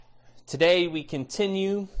Today we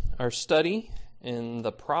continue our study in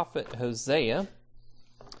the prophet Hosea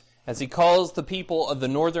as he calls the people of the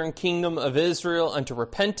northern kingdom of Israel unto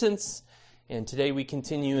repentance. And today we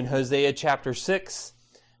continue in Hosea chapter 6,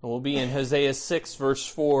 and we'll be in Hosea 6 verse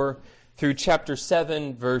 4 through chapter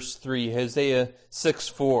 7 verse 3. Hosea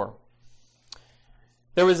 6:4.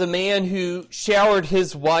 There was a man who showered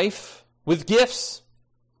his wife with gifts.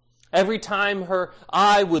 Every time her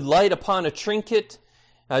eye would light upon a trinket,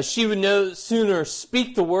 she would no sooner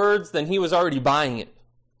speak the words than he was already buying it.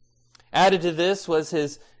 Added to this was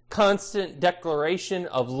his constant declaration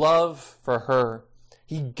of love for her.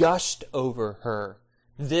 He gushed over her.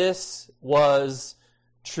 This was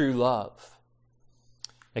true love.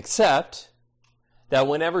 Except that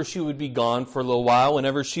whenever she would be gone for a little while,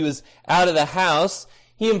 whenever she was out of the house,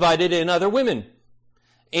 he invited in other women.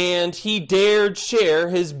 And he dared share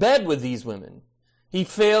his bed with these women. He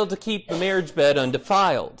failed to keep the marriage bed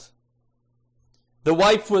undefiled. The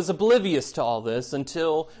wife was oblivious to all this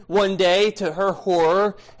until one day, to her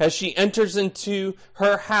horror, as she enters into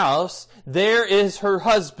her house, there is her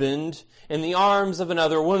husband in the arms of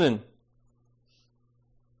another woman.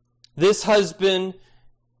 This husband,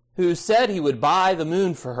 who said he would buy the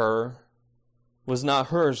moon for her, was not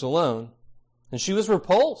hers alone. And she was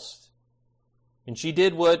repulsed. And she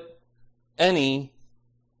did what any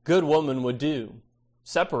good woman would do,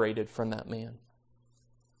 separated from that man.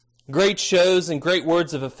 Great shows and great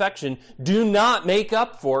words of affection do not make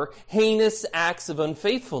up for heinous acts of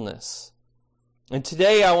unfaithfulness. And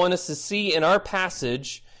today I want us to see in our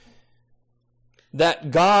passage that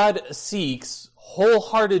God seeks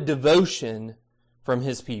wholehearted devotion from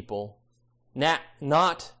his people,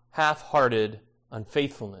 not half-hearted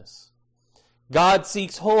unfaithfulness. God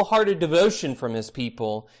seeks wholehearted devotion from his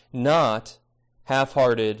people, not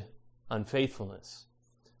half-hearted unfaithfulness.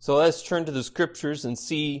 So let's turn to the scriptures and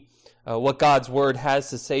see what God's word has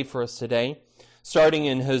to say for us today, starting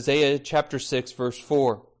in Hosea chapter 6, verse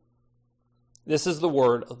 4. This is the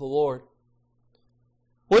word of the Lord.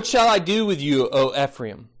 What shall I do with you, O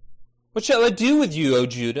Ephraim? What shall I do with you, O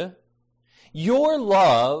Judah? Your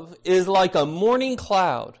love is like a morning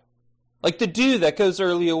cloud, like the dew that goes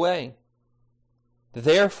early away.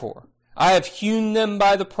 Therefore, I have hewn them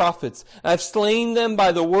by the prophets. I have slain them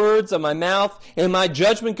by the words of my mouth, and my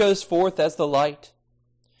judgment goes forth as the light.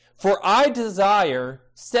 For I desire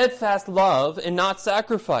steadfast love and not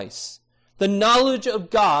sacrifice, the knowledge of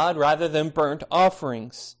God rather than burnt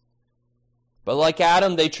offerings. But like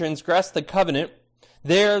Adam, they transgressed the covenant.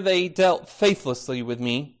 There they dealt faithlessly with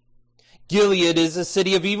me. Gilead is a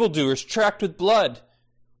city of evildoers, tracked with blood.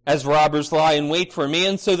 As robbers lie in wait for a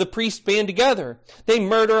man, so the priests band together. They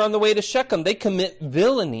murder on the way to Shechem. They commit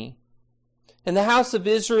villainy. In the house of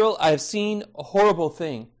Israel I have seen a horrible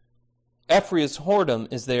thing. Ephraim's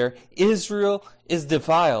whoredom is there. Israel is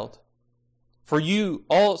defiled. For you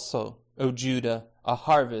also, O Judah, a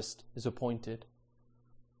harvest is appointed.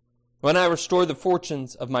 When I restore the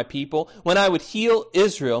fortunes of my people, when I would heal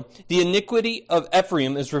Israel, the iniquity of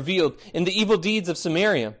Ephraim is revealed in the evil deeds of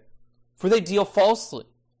Samaria. For they deal falsely.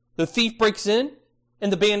 The thief breaks in,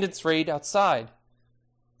 and the bandits raid outside.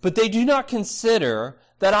 But they do not consider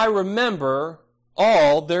that I remember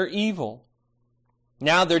all their evil.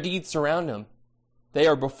 Now their deeds surround them. They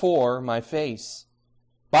are before my face.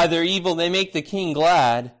 By their evil they make the king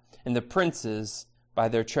glad, and the princes by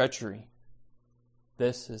their treachery.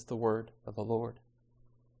 This is the word of the Lord.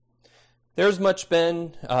 There's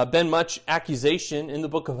been much accusation in the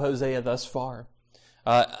book of Hosea thus far.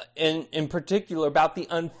 In particular about the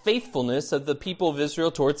unfaithfulness of the people of Israel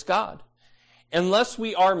towards God. Unless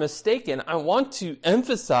we are mistaken, I want to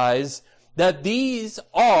emphasize that these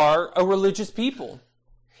are a religious people.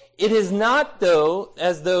 It is not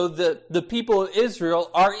as though the people of Israel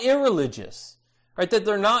are irreligious, right? That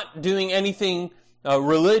they're not doing anything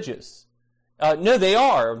religious. No, they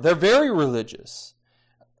are. They're very religious.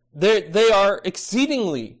 They are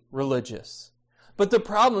exceedingly religious. But the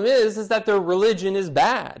problem is that their religion is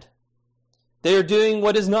bad. They are doing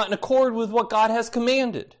what is not in accord with what God has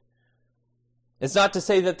commanded. It's not to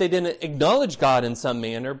say that they didn't acknowledge God in some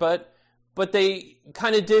manner, but they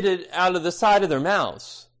kind of did it out of the side of their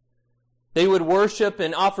mouths. They would worship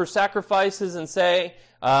and offer sacrifices and say,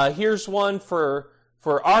 here's one for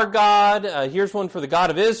our God, here's one for the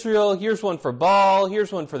God of Israel, here's one for Baal,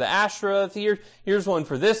 here's one for the Ashtoreth, here's one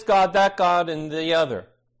for this God, that God, and the other.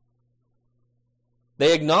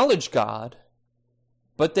 They acknowledged God,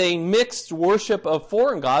 but they mixed worship of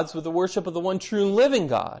foreign gods with the worship of the one true and living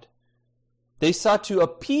God. They sought to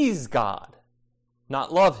appease God,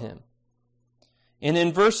 not love him. And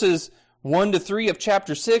in verses 1 to 3 of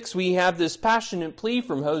chapter 6, we have this passionate plea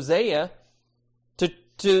from Hosea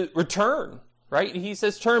to return, right? He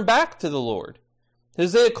says, turn back to the Lord.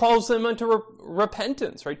 Hosea calls them unto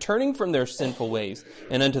repentance, right? Turning from their sinful ways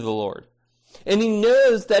and unto the Lord. And he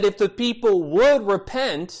knows that if the people would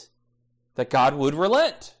repent, that God would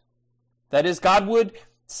relent. That is, God would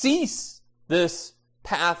cease this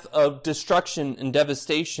path of destruction and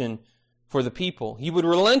devastation for the people. He would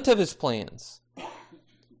relent of his plans.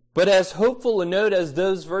 But as hopeful a note as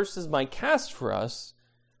those verses might cast for us,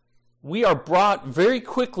 we are brought very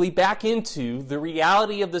quickly back into the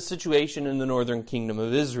reality of the situation in the northern kingdom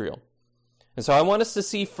of Israel. And so I want us to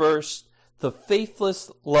see first, the faithless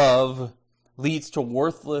love leads to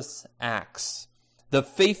worthless acts. The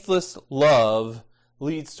faithless love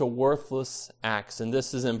leads to worthless acts. And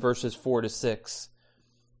this is in verses 4 to 6.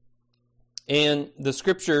 And the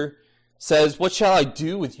scripture says, what shall I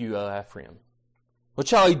do with you, O Ephraim? What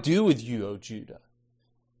shall I do with you, O Judah?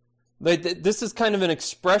 This is kind of an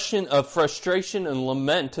expression of frustration and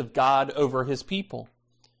lament of God over his people.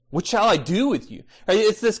 What shall I do with you?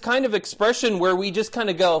 It's this kind of expression where we just kind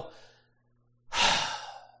of go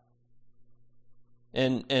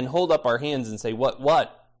and hold up our hands and say, what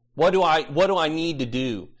do I need to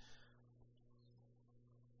do?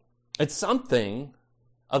 It's something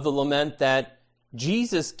of the lament that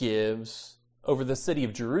Jesus gives over the city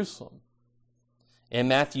of Jerusalem. In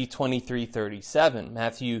Matthew 23:37,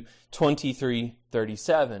 Matthew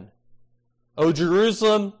 23:37. O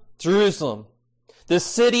Jerusalem, Jerusalem, the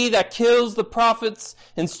city that kills the prophets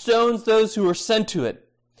and stones those who are sent to it.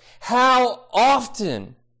 How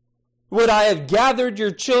often would I have gathered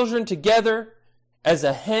your children together as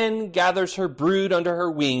a hen gathers her brood under her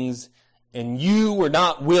wings, and you were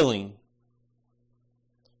not willing.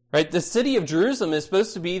 Right? The city of Jerusalem is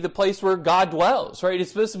supposed to be the place where God dwells, right?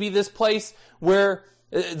 It's supposed to be this place where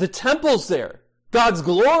the temple's there. God's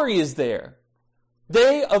glory is there.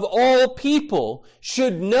 They, of all people,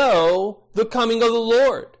 should know the coming of the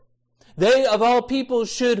Lord. They, of all people,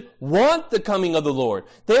 should want the coming of the Lord.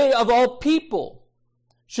 They, of all people,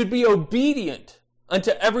 should be obedient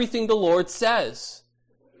unto everything the Lord says.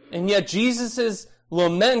 And yet Jesus'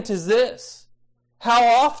 lament is this. How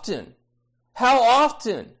often? How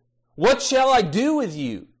often? What shall I do with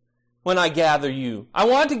you when I gather you? I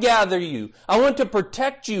want to gather you. I want to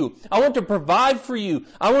protect you. I want to provide for you.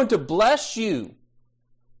 I want to bless you.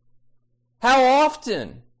 How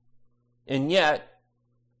often? And yet,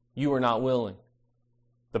 you are not willing.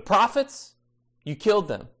 The prophets, you killed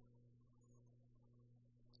them.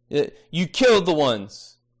 You killed the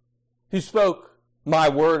ones who spoke my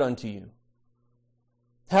word unto you.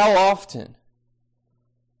 How often?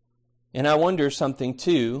 And I wonder something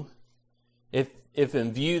too, if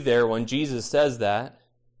in view there when Jesus says that,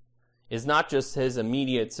 is not just his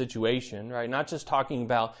immediate situation, right? Not just talking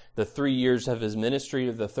about the 3 years of his ministry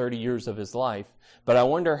or the 30 years of his life, but I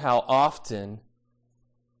wonder how often,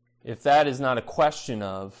 if that is not a question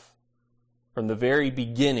of, from the very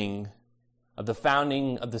beginning of the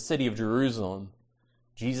founding of the city of Jerusalem,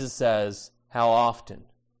 Jesus says, how often?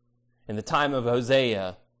 In the time of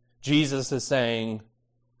Hosea, Jesus is saying,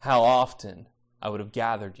 how often I would have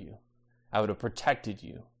gathered you. I would have protected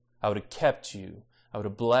you. I would have kept you. I would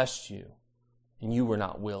have blessed you. And you were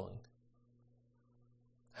not willing.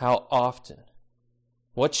 How often?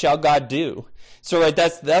 What shall God do? So right,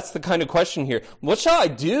 that's the kind of question here. What shall I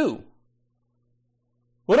do?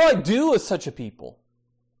 What do I do with such a people?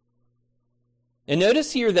 And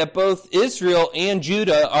notice here that both Israel and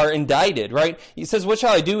Judah are indicted, right? He says, what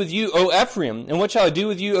shall I do with you, O Ephraim? And what shall I do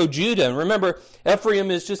with you, O Judah? And remember,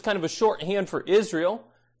 Ephraim is just kind of a shorthand for Israel,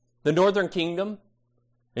 the northern kingdom,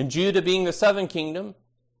 and Judah being the southern kingdom.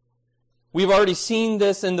 We've already seen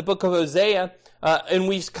this in the book of Hosea, and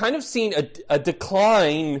we've kind of seen a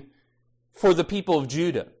decline for the people of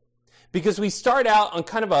Judah. Because we start out on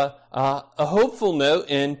kind of a hopeful note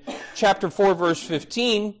in chapter 4, verse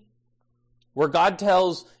 15, where God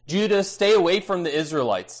tells Judah, stay away from the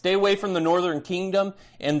Israelites. Stay away from the northern kingdom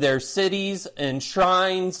and their cities and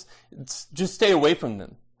shrines. Just stay away from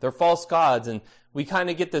them. They're false gods. And we kind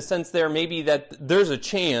of get the sense there maybe that there's a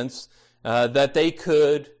chance that they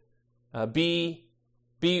could be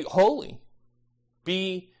holy,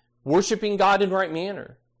 be worshiping God in right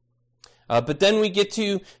manner. But then we get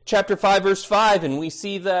to chapter 5, verse 5, and we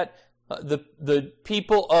see that the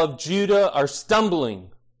people of Judah are stumbling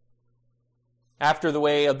after the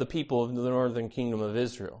way of the people of the northern kingdom of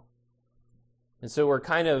Israel. And so we're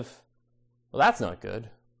kind of, well, that's not good.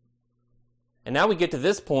 And now we get to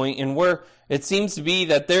this point and where it seems to be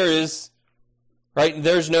that there's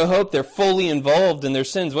no hope. They're fully involved in their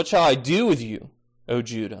sins. What shall I do with you, O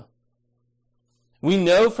Judah? We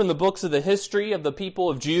know from the books of the history of the people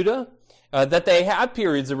of Judah that they have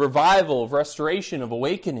periods of revival, of restoration, of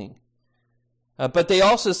awakening. But they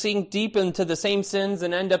also sink deep into the same sins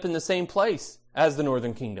and end up in the same place as the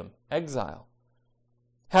northern kingdom, exile.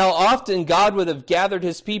 How often God would have gathered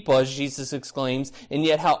his people, as Jesus exclaims, and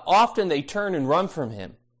yet how often they turn and run from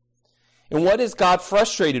him. And what is God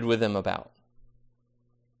frustrated with them about?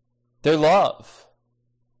 Their love.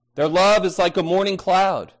 Their love is like a morning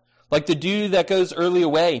cloud, like the dew that goes early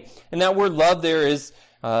away. And that word love there is,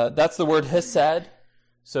 that's the word hesed.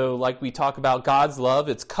 So like we talk about God's love,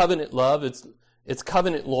 it's covenant love, it's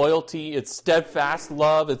covenant loyalty, it's steadfast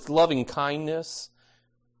love, it's loving kindness.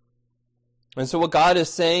 And so what God is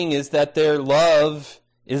saying is that their love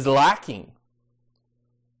is lacking.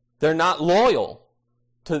 They're not loyal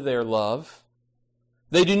to their love.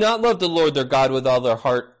 They do not love the Lord their God with all their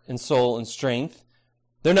heart and soul and strength.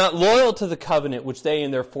 They're not loyal to the covenant which they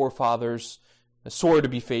and their forefathers swore to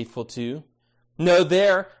be faithful to. No,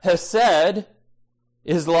 their hesed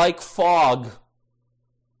is like fog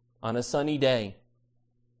on a sunny day.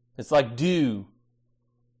 It's like dew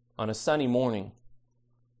on a sunny morning.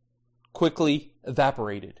 Quickly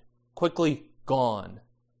evaporated, quickly gone.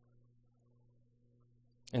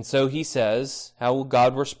 And so he says, how will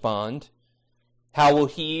God respond? How will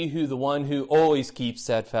he, the one who always keeps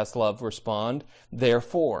steadfast love, respond?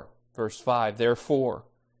 Therefore, verse 5, therefore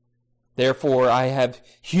I have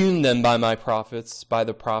hewn them by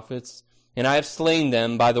the prophets, and I have slain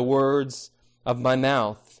them by the words of my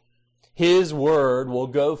mouth. His word will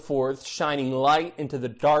go forth, shining light into the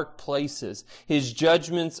dark places. His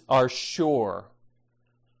judgments are sure.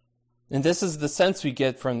 And this is the sense we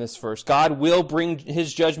get from this verse. God will bring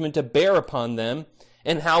his judgment to bear upon them.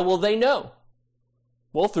 And how will they know?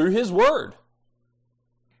 Well, through his word.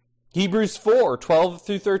 Hebrews 4, 12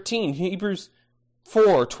 through 13. Hebrews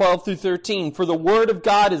 4, 12 through 13. For the word of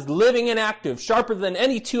God is living and active, sharper than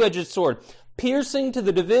any two-edged sword, piercing to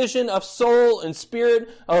the division of soul and spirit,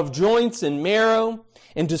 of joints and marrow,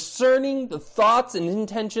 and discerning the thoughts and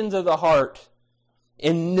intentions of the heart.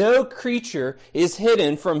 And no creature is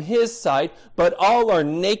hidden from his sight, but all are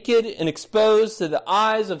naked and exposed to the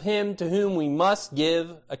eyes of him to whom we must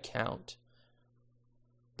give account.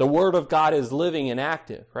 The word of God is living and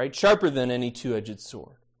active, right? Sharper than any two-edged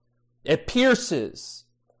sword. It pierces.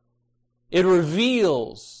 It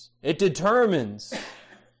reveals. It determines.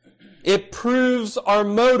 It proves our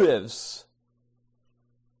motives.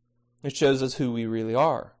 It shows us who we really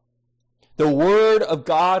are. The word of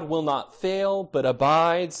God will not fail, but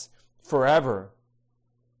abides forever.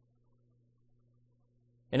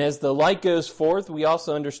 And as the light goes forth, we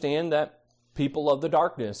also understand that people love the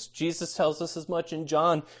darkness. Jesus tells us as much in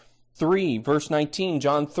John 3, verse 19.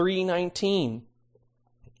 John 3:19.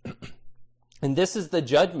 And this is the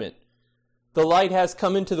judgment. The light has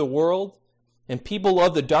come into the world, and people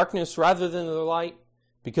love the darkness rather than the light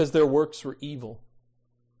because their works were evil.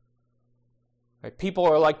 Right? People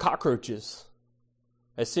are like cockroaches.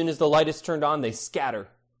 As soon as the light is turned on, they scatter.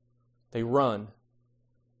 They run.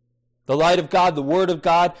 The light of God, the word of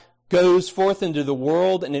God, goes forth into the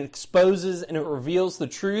world and it exposes and it reveals the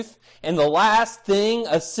truth. And the last thing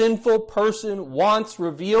a sinful person wants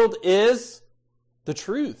revealed is the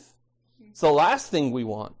truth. It's the last thing we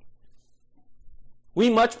want. We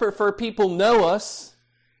much prefer people know us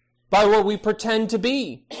by what we pretend to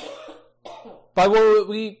be, by what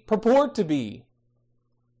we purport to be.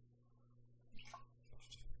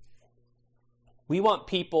 We want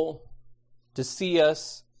people to see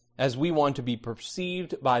us as we want to be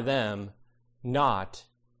perceived by them, not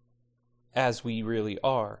as we really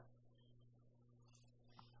are.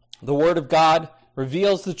 The Word of God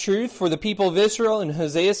reveals the truth for the people of Israel in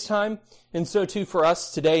Hosea's time, and so too for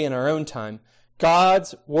us today in our own time.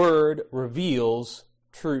 God's Word reveals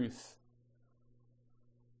truth.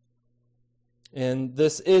 And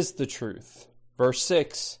this is the truth. Verse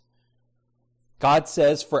 6. God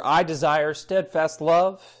says, "For I desire steadfast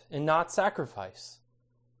love and not sacrifice,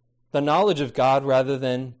 the knowledge of God rather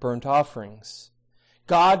than burnt offerings."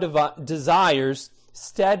 God desires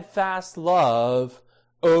steadfast love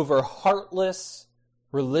over heartless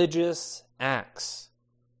religious acts.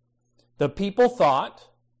 The people thought,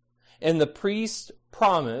 and the priest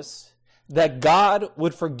promised, that God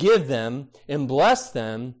would forgive them and bless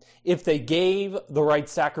them if they gave the right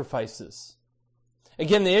sacrifices.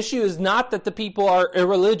 Again, the issue is not that the people are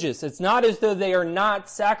irreligious. It's not as though they are not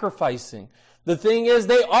sacrificing. The thing is,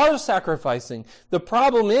 they are sacrificing. The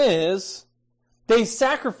problem is, they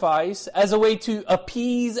sacrifice as a way to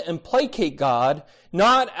appease and placate God,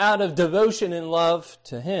 not out of devotion and love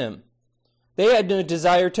to Him. They had no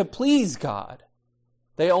desire to please God.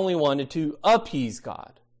 They only wanted to appease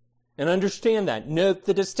God. And understand that. Note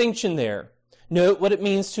the distinction there. Note what it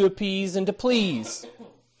means to appease and to please.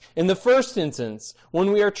 In the first instance,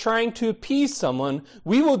 when we are trying to appease someone,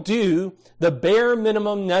 we will do the bare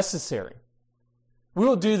minimum necessary. We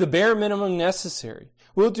will do the bare minimum necessary.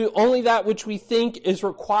 We'll do only that which we think is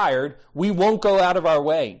required. We won't go out of our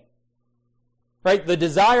way. Right? The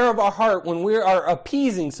desire of our heart when we are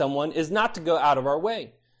appeasing someone is not to go out of our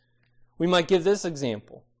way. We might give this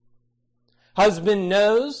example. Husband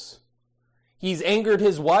knows he's angered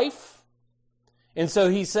his wife, and so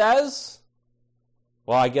he says,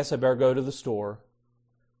 well, I guess I better go to the store,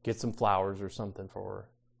 get some flowers or something for her,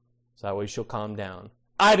 so that way she'll calm down.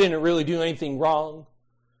 I didn't really do anything wrong,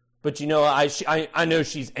 but I know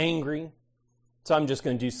she's angry, so I'm just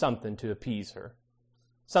going to do something to appease her,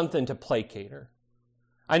 something to placate her.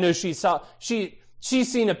 I know she's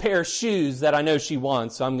seen a pair of shoes that I know she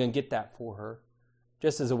wants, so I'm going to get that for her,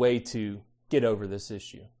 just as a way to get over this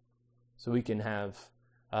issue, so we can have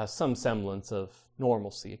some semblance of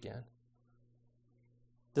normalcy again.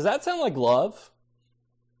 Does that sound like love?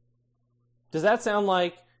 Does that sound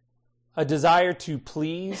like a desire to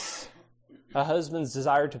please, a husband's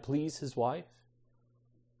desire to please his wife?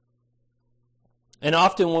 And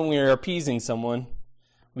often when we are appeasing someone,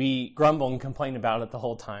 we grumble and complain about it the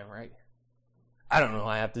whole time, right? I don't know,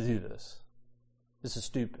 I have to do this. This is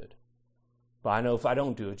stupid. But I know if I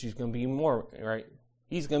don't do it, she's going to be more, right?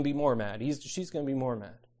 He's going to be more mad. She's going to be more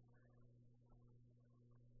mad.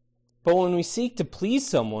 But when we seek to please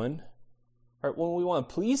someone, right, when we want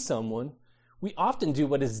to please someone, we often do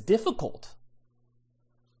what is difficult.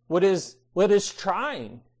 What is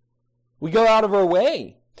trying. We go out of our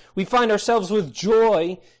way. We find ourselves with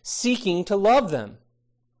joy seeking to love them.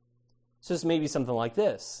 So it's maybe something like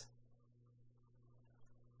this.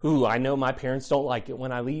 Ooh, I know my parents don't like it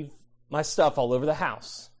when I leave my stuff all over the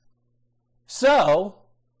house. So,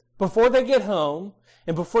 before they get home,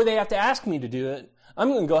 and before they have to ask me to do it, I'm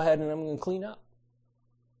going to go ahead and I'm going to clean up.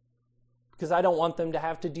 Because I don't want them to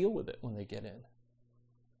have to deal with it when they get in.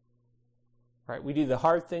 Right? We do the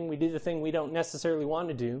hard thing, we do the thing we don't necessarily want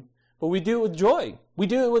to do, but we do it with joy. We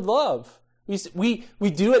do it with love. We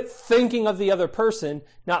do it thinking of the other person,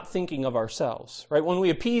 not thinking of ourselves. Right? When we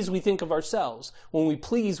appease, we think of ourselves. When we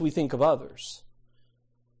please, we think of others.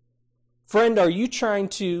 Friend, are you trying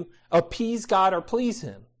to appease God or please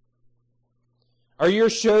Him? Are your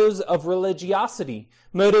shows of religiosity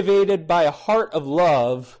motivated by a heart of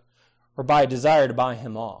love or by a desire to buy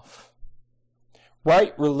Him off?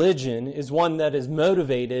 Right religion is one that is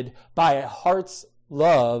motivated by a heart's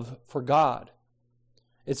love for God.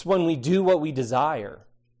 It's when we do what we desire.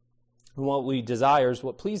 And what we desire is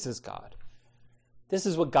what pleases God. This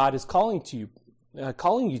is what God is calling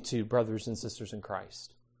you to, brothers and sisters in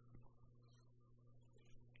Christ.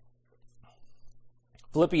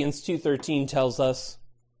 Philippians 2:13 tells us,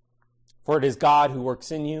 "For it is God who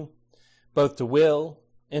works in you, both to will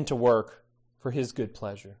and to work for His good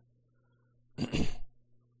pleasure."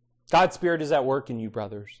 God's Spirit is at work in you,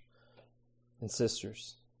 brothers and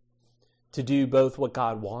sisters, to do both what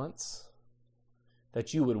God wants,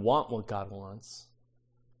 that you would want what God wants,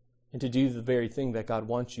 and to do the very thing that God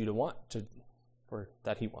wants you to want, or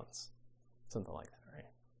that He wants. Something like that.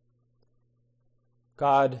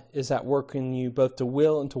 God is at work in you both to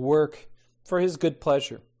will and to work for His good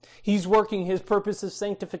pleasure. He's working His purpose of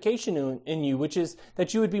sanctification in you, which is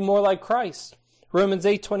that you would be more like Christ. Romans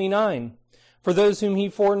 8:29. For those whom He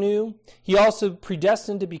foreknew, He also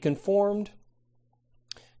predestined to be conformed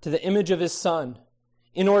to the image of His Son,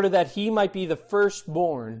 in order that He might be the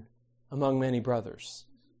firstborn among many brothers.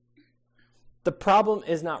 The problem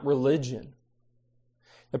is not religion.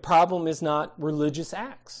 The problem is not religious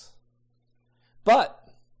acts. But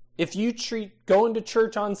if you treat going to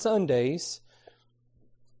church on Sundays,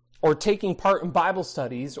 or taking part in Bible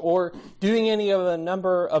studies, or doing any of a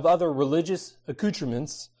number of other religious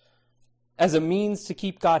accoutrements as a means to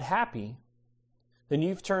keep God happy, then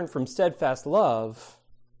you've turned from steadfast love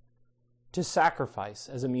to sacrifice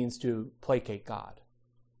as a means to placate God.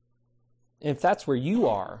 And if that's where you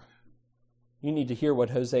are, you need to hear what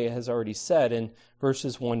Hosea has already said in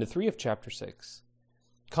verses 1-3 of chapter 6.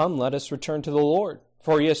 Come, let us return to the Lord,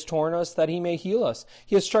 for He has torn us that He may heal us.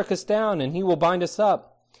 He has struck us down, and He will bind us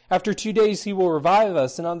up. After 2 days He will revive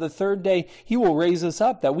us, and on the third day He will raise us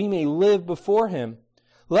up, that we may live before Him.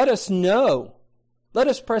 Let us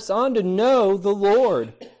press on to know the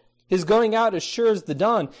Lord. His going out as sure as the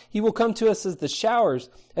dawn. He will come to us as the showers,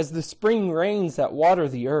 as the spring rains that water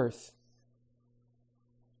the earth.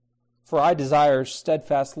 For I desire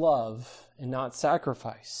steadfast love and not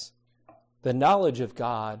sacrifice, the knowledge of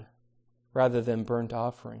God rather than burnt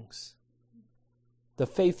offerings. The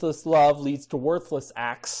faithless love leads to worthless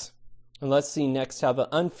acts. And let's see next how the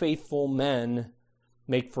unfaithful men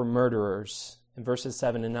make for murderers. In verses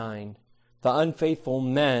 7 and 9. The unfaithful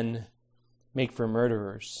men make for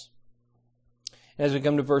murderers. As we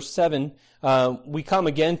come to verse 7, we come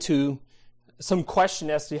again to some question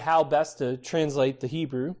as to how best to translate the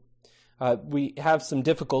Hebrew. We have some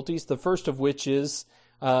difficulties. The first of which is,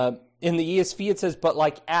 in the ESV it says, but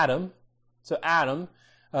like Adam. So Adam,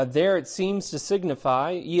 there it seems to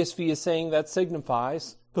signify, ESV is saying that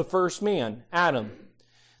signifies the first man, Adam.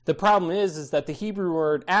 The problem is that the Hebrew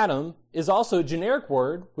word Adam is also a generic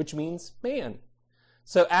word, which means man.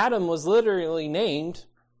 So Adam was literally named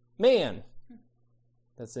man.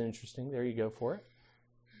 That's interesting. There you go for it.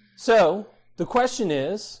 So the question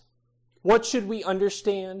is, what should we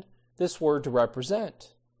understand this word to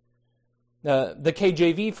represent? The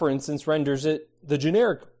KJV, for instance, renders it the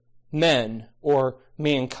generic men or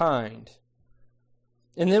mankind.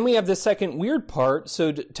 And then we have the second weird part.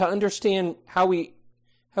 So to understand how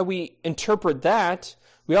we interpret that,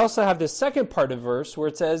 we also have the second part of verse where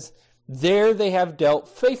it says, there they have dealt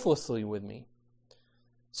faithlessly with me.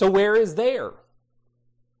 So where is there?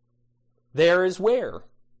 There is where?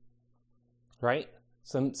 Right?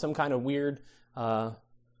 Some kind of weird Dr.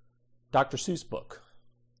 Seuss book.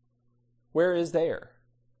 Where is there?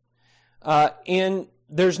 And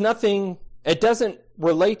there's nothing, it doesn't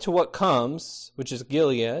relate to what comes, which is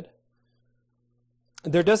Gilead.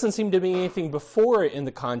 There doesn't seem to be anything before it in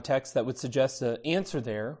the context that would suggest an answer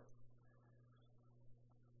there.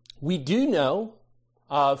 We do know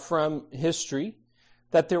from history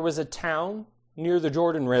that there was a town near the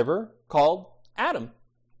Jordan River called Adam.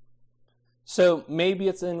 So maybe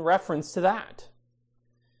it's in reference to that.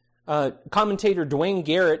 Commentator Dwayne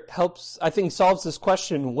Garrett solves this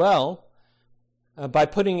question well by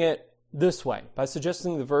putting it this way, by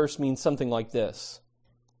suggesting the verse means something like this.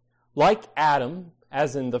 Like Adam,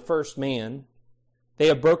 as in the first man, they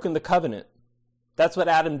have broken the covenant. That's what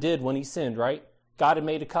Adam did when he sinned, right? God had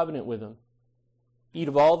made a covenant with him. Eat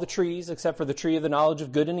of all the trees except for the tree of the knowledge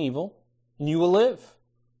of good and evil, and you will live.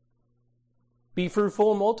 Be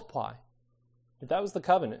fruitful and multiply. But that was the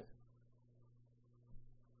covenant.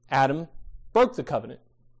 Adam broke the covenant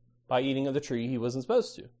by eating of the tree he wasn't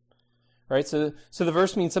supposed to. Right? So the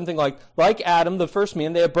verse means something like Adam, the first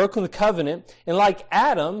man, they have broken the covenant, and like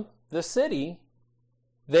Adam, the city,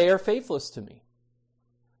 they are faithless to me.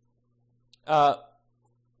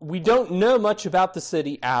 We don't know much about the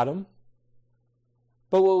city Adam,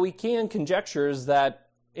 but what we can conjecture is that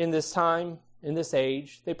in this time, in this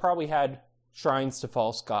age, they probably had shrines to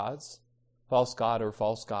false gods, false god or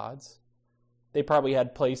false gods. They probably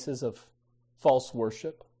had places of false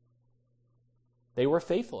worship. They were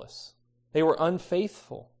faithless. They were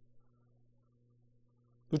unfaithful.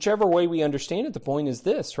 Whichever way we understand it, the point is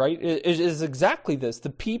this, right? It is exactly this. The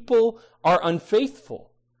people are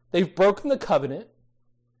unfaithful. They've broken the covenant.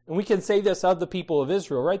 And we can say this of the people of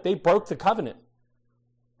Israel, right? They broke the covenant.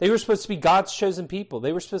 They were supposed to be God's chosen people.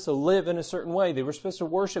 They were supposed to live in a certain way. They were supposed to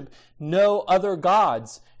worship no other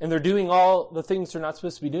gods. And they're doing all the things they're not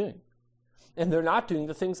supposed to be doing. And they're not doing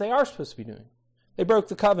the things they are supposed to be doing. They broke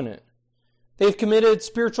the covenant. They've committed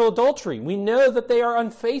spiritual adultery. We know that they are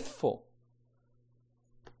unfaithful.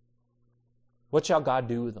 What shall God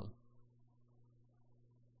do with them?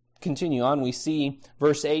 Continue on, we see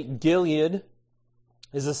verse 8, Gilead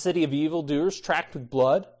is a city of evildoers, tracked with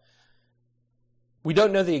blood. We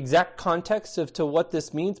don't know the exact context of to what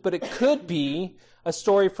this means, but it could be a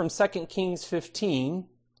story from 2 Kings 15.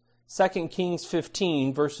 2 Kings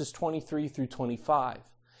 15, verses 23 through 25.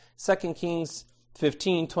 2 Kings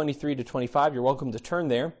 15, 23 to 25. You're welcome to turn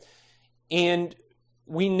there. And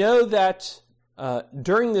we know that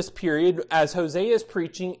during this period, as Hosea is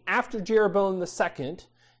preaching, after Jeroboam II,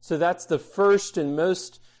 so that's the first and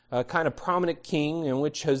most kind of prominent king in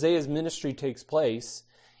which Hosea's ministry takes place,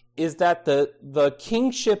 is that the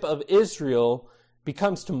kingship of Israel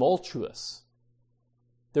becomes tumultuous.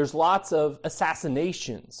 There's lots of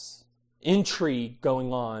assassinations, intrigue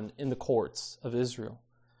going on in the courts of Israel.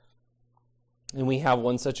 And we have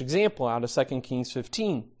one such example out of 2 Kings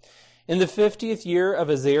 15. In the 50th year of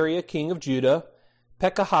Azariah, king of Judah,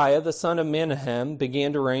 Pekahiah, the son of Menahem,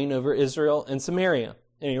 began to reign over Israel and Samaria.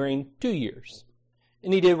 And he reigned 2 years.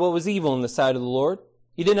 And he did what was evil in the sight of the Lord.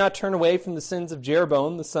 He did not turn away from the sins of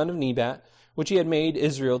Jeroboam, the son of Nebat, which he had made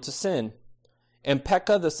Israel to sin. And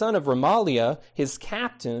Pekah, the son of Remaliah, his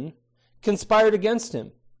captain, conspired against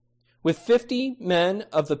him with 50 men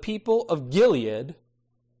of the people of Gilead,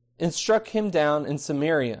 and struck him down in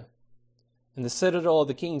Samaria. And the citadel of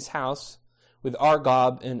the king's house with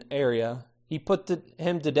Argob and Ariah. He put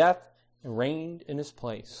him to death and reigned in his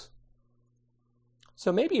place.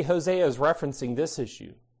 So maybe Hosea is referencing this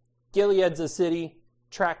issue. Gilead's a city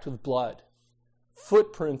tracked with blood,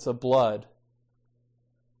 footprints of blood.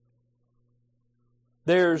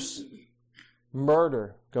 There's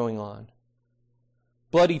murder going on,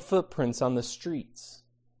 bloody footprints on the streets.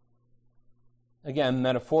 Again,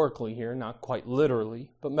 metaphorically here, not quite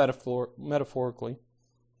literally, but metaphorically.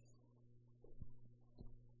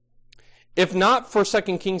 If not for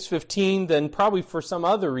 2 Kings 15, then probably for some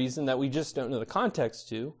other reason that we just don't know the context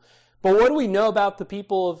to. But what do we know about the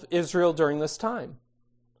people of Israel during this time?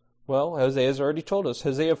 Well, Hosea has already told us.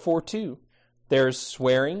 Hosea 4:2. There's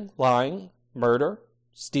swearing, lying, murder,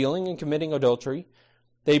 stealing, and committing adultery.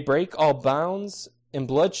 They break all bounds, and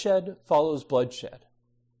bloodshed follows bloodshed.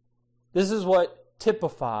 This is what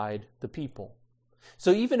typified the people.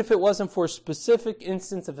 So even if it wasn't for a specific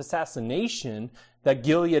instance of assassination that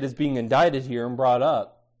Gilead is being indicted here and brought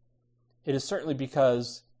up, it is certainly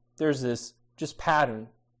because there's this just pattern.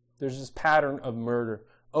 There's this pattern of murder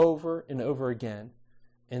over and over again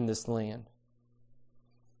in this land.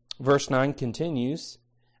 Verse 9 continues,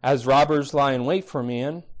 as robbers lie in wait for a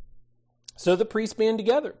man, so the priests band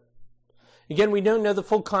together. Again, we don't know the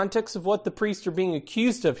full context of what the priests are being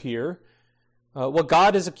accused of here, what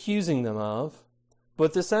God is accusing them of,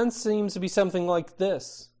 but the sense seems to be something like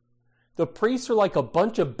this. The priests are like a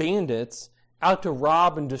bunch of bandits out to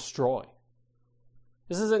rob and destroy.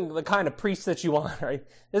 This isn't the kind of priest that you want, right?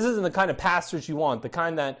 This isn't the kind of pastors you want, the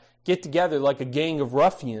kind that get together like a gang of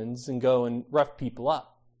ruffians and go and rough people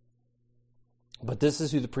up. But this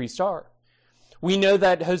is who the priests are. We know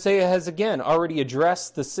that Hosea has again already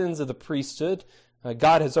addressed the sins of the priesthood.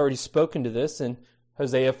 God has already spoken to this in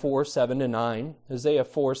Hosea 4:7-9. Hosea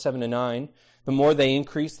 4:7-9. The more they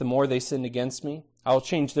increase, the more they sin against me. I will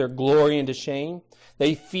change their glory into shame.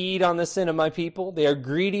 They feed on the sin of my people. They are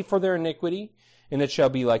greedy for their iniquity, and it shall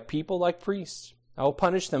be like people, like priests. I will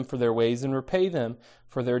punish them for their ways and repay them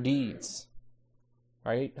for their deeds.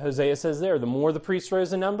 Right? Hosea says there, the more the priests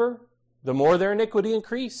rose in number, the more their iniquity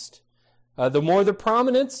increased. The more their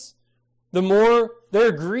prominence, the more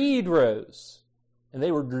their greed rose. And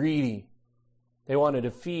they were greedy. They wanted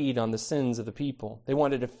to feed on the sins of the people. They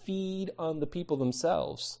wanted to feed on the people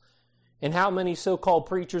themselves. And how many so-called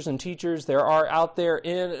preachers and teachers there are out there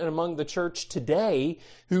in and among the church today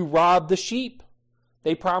who rob the sheep.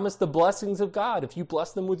 They promise the blessings of God if you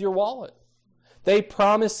bless them with your wallet. They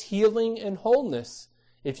promise healing and wholeness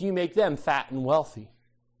if you make them fat and wealthy.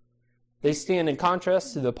 They stand in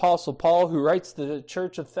contrast to the Apostle Paul, who writes to the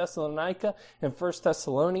church of Thessalonica in 1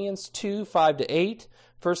 Thessalonians 2, 5-8.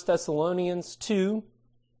 1 Thessalonians 2,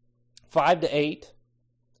 5-8.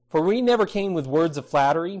 For we never came with words of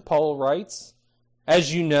flattery, Paul writes,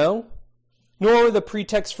 as you know, nor with a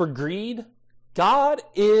pretext for greed. God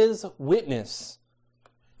is witness.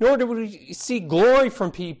 Nor do we seek glory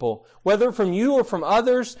from people, whether from you or from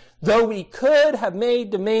others, though we could have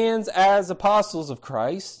made demands as apostles of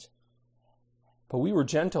Christ. But we were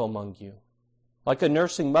gentle among you, like a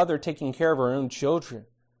nursing mother taking care of her own children.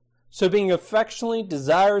 So being affectionately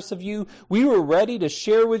desirous of you, we were ready to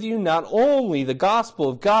share with you not only the gospel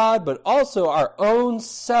of God, but also our own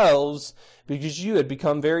selves, because you had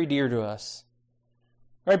become very dear to us.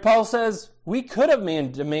 Right? Paul says, we could have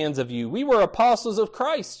made demands of you. We were apostles of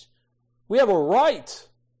Christ. We have a right.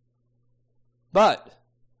 But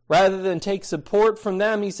rather than take support from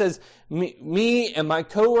them, he says, me and my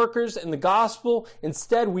co-workers in the gospel,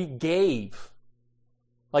 instead we gave,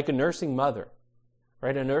 like a nursing mother.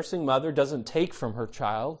 Right? A nursing mother doesn't take from her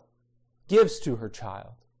child, gives to her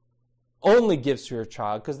child. Only gives to her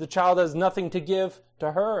child, because the child has nothing to give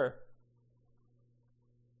to her.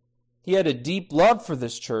 He had a deep love for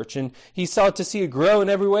this church, and he sought to see it grow in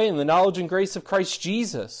every way in the knowledge and grace of Christ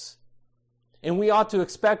Jesus. And we ought to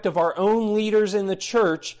expect of our own leaders in the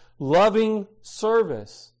church loving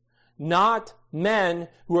service, not men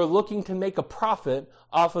who are looking to make a profit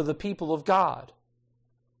off of the people of God.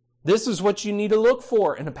 This is what you need to look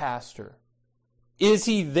for in a pastor. Is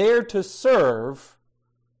he there to serve,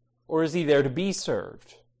 or is he there to be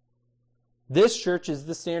served? This church is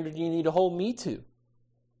the standard you need to hold me to.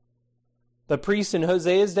 The priests in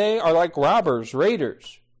Hosea's day are like robbers,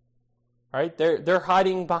 raiders. Right? They're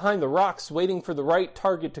hiding behind the rocks, waiting for the right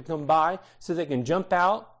target to come by so they can jump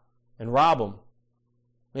out and rob them.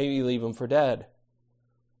 Maybe leave them for dead.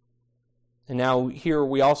 And now here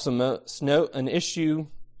we also note an issue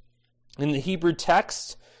in the Hebrew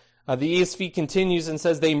text. The ESV continues and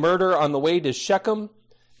says, they murder on the way to Shechem.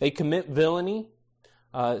 They commit villainy.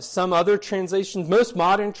 Some other translations, most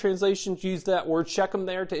modern translations, use that word Shechem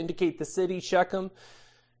there to indicate the city Shechem.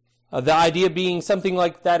 The idea being something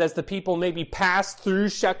like that as the people maybe pass through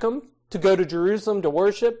Shechem to go to Jerusalem to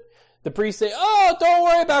worship. The priests say, oh, don't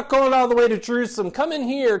worry about going all the way to Jerusalem. Come in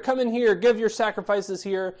here, give your sacrifices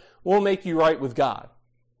here. We'll make you right with God.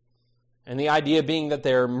 And the idea being that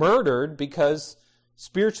they're murdered because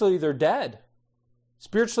spiritually they're dead.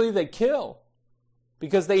 Spiritually they kill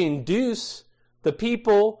because they induce the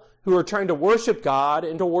people who are trying to worship God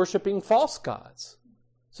into worshiping false gods.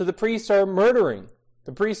 So the priests are murdering.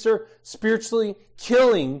 The priests are spiritually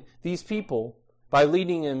killing these people by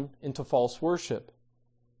leading them into false worship.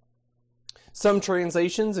 Some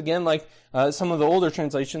translations, again, like some of the older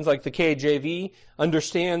translations, like the KJV,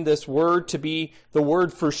 understand this word to be the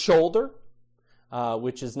word for shoulder,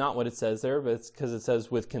 which is not what it says there, but it's because it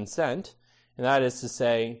says with consent. And that is to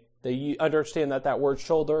say, they understand that word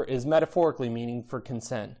shoulder is metaphorically meaning for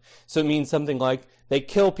consent. So it means something like they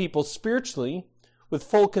kill people spiritually with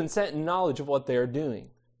full consent and knowledge of what they are doing.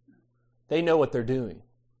 They know what they're doing.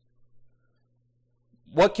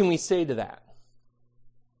 What can we say to that?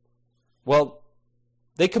 Well,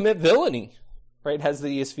 they commit villainy, right, as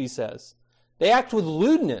the ESV says. They act with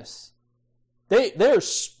lewdness. They're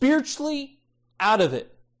spiritually out of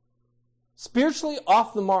it. Spiritually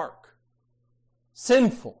off the mark.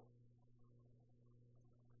 Sinful.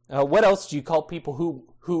 What else do you call people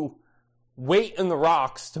who wait in the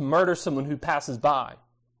rocks to murder someone who passes by?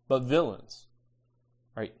 But villains.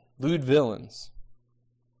 Right? Lewd villains.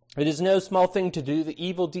 It is no small thing to do the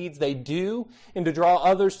evil deeds they do and to draw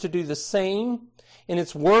others to do the same. And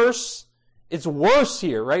it's worse. It's worse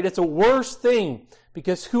here, right? It's a worse thing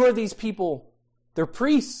because who are these people? They're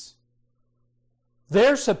priests.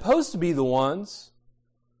 They're supposed to be the ones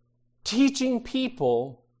teaching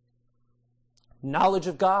people knowledge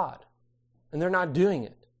of God. And they're not doing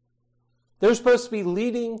it. They're supposed to be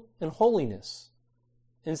leading in holiness.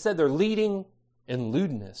 Instead, they're leading in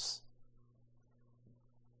lewdness.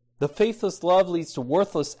 The faithless love leads to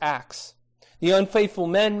worthless acts. The unfaithful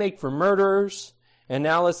men make for murderers. And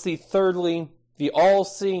now let's see, thirdly, the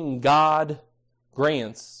all-seeing God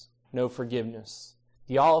grants no forgiveness.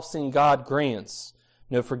 The all-seeing God grants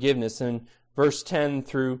no forgiveness. In verse 10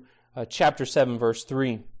 through chapter 7, verse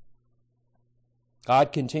 3,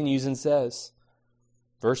 God continues and says,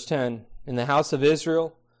 verse 10, in the house of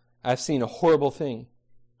Israel, I've seen a horrible thing.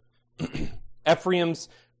 Ephraim's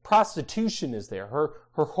prostitution is there. Her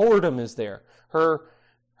whoredom is there.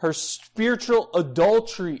 Her spiritual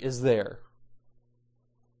adultery is there.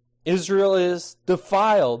 Israel is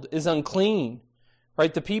defiled, is unclean.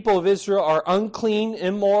 Right? The people of Israel are unclean,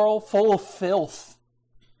 immoral, full of filth.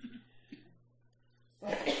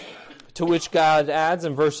 To which God adds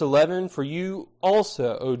in verse 11, for you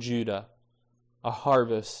also, O Judah, a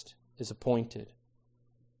harvest is appointed.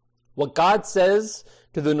 What God says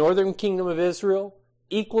to the northern kingdom of Israel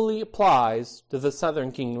equally applies to the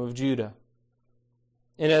southern kingdom of Judah.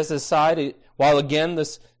 And as a side, while again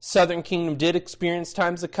this southern kingdom did experience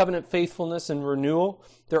times of covenant faithfulness and renewal,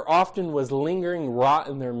 there often was lingering rot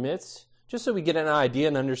in their midst. Just so we get an idea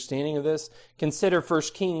and understanding of this, consider 1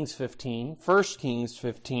 Kings 15,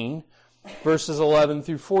 verses 11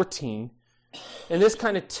 through 14. And this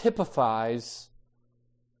kind of typifies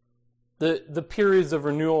the periods of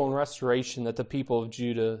renewal and restoration that the people of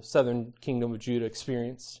Judah, southern kingdom of Judah,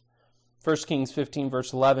 experienced. 1 Kings 15,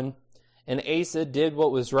 verse 11, and Asa did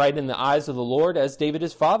what was right in the eyes of the Lord, as David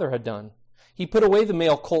his father had done. He put away the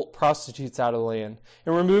male cult prostitutes out of the land,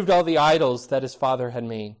 and removed all the idols that his father had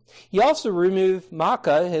made. He also removed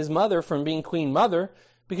Maacah, his mother, from being queen mother,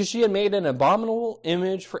 because she had made an abominable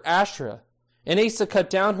image for Asherah. And Asa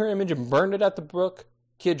cut down her image and burned it at the brook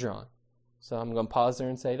Kidron. So I'm going to pause there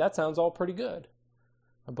and say, that sounds all pretty good.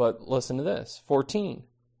 But listen to this, 14.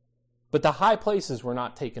 But the high places were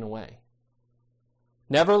not taken away.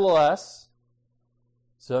 Nevertheless,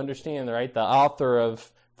 so understand, right, the author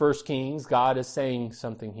of 1 Kings, God is saying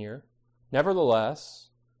something here. Nevertheless,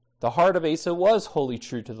 the heart of Asa was wholly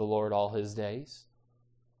true to the Lord all his days.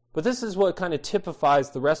 But this is what kind of typifies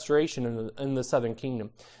the restoration in the southern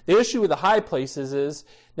kingdom. The issue with the high places is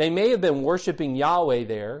they may have been worshiping Yahweh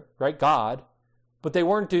there, right, God, but they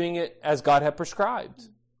weren't doing it as God had prescribed.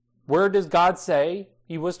 Where does God say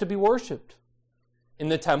he was to be worshipped? In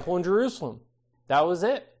the temple in Jerusalem. That was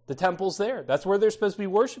it. The temple's there. That's where they're supposed to be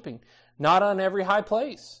worshiping. Not on every high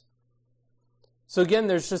place. So again,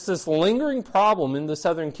 there's just this lingering problem in the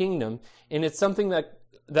southern kingdom, and it's something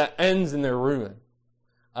that ends in their ruin.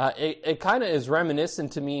 It kind of is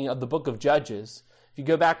reminiscent to me of the book of Judges. If you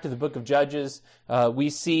go back to the book of Judges, we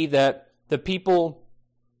see that the people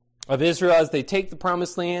of Israel as they take the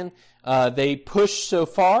promised land. They push so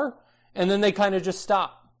far, and then they kind of just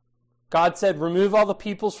stop. God said, remove all the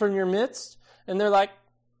peoples from your midst. And they're like,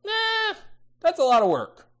 nah, that's a lot of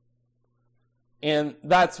work. And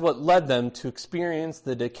that's what led them to experience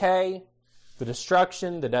the decay, the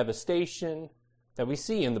destruction, the devastation that we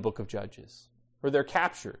see in the book of Judges, where they're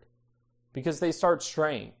captured because they start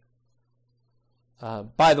straying.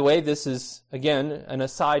 By the way, this is, again, an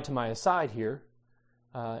aside to my aside here.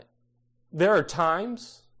 There are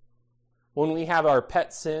times when we have our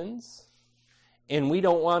pet sins and we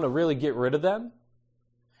don't want to really get rid of them.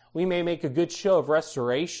 We may make a good show of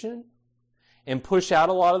restoration and push out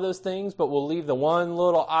a lot of those things, but we'll leave the one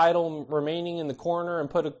little idol remaining in the corner and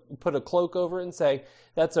put a cloak over it and say,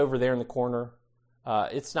 that's over there in the corner.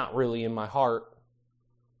 It's not really in my heart.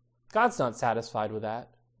 God's not satisfied with that.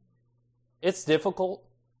 It's difficult.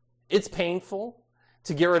 It's painful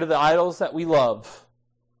to get rid of the idols that we love.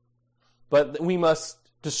 But we must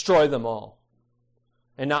destroy them all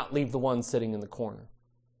and not leave the one sitting in the corner.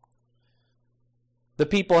 The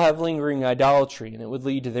people have lingering idolatry, and it would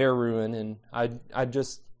lead to their ruin, and I'd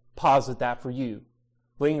just posit that for you.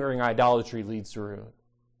 Lingering idolatry leads to ruin.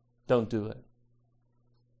 Don't do it.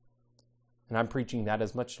 And I'm preaching that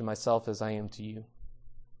as much to myself as I am to you.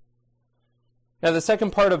 Now, the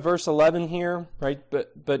second part of verse 11 here, right?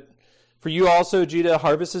 But for you also, Judah,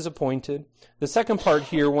 harvest is appointed. The second part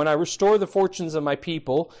here, when I restore the fortunes of my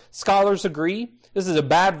people, scholars agree, this is a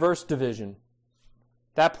bad verse division.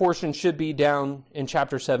 That portion should be down in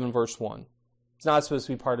chapter 7, verse 1. It's not supposed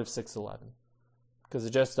to be part of 6:11 because it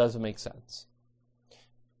just doesn't make sense.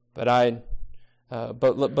 But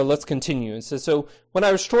let's continue. It says, so when I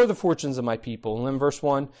restore the fortunes of my people, and then verse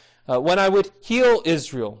 1, when I would heal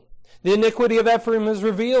Israel, the iniquity of Ephraim is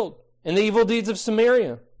revealed, and the evil deeds of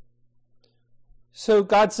Samaria. So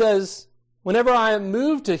God says, whenever I am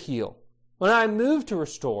moved to heal, when I am moved to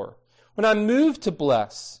restore, when I'm moved to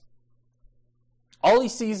bless, all he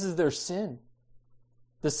sees is their sin.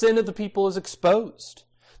 The sin of the people is exposed.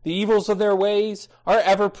 The evils of their ways are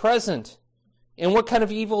ever present. And what kind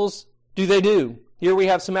of evils do they do? Here we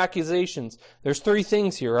have some accusations. There's 3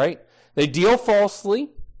 things here, right? They deal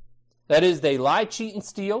falsely. That is, they lie, cheat, and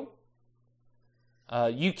steal.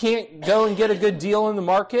 You can't go and get a good deal in the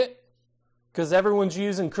market because everyone's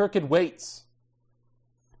using crooked weights.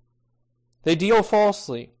 They deal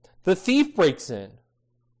falsely. The thief breaks in.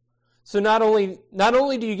 So not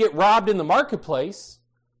only do you get robbed in the marketplace,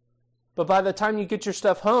 but by the time you get your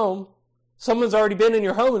stuff home, someone's already been in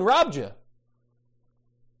your home and robbed you.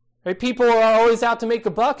 Right? People are always out to make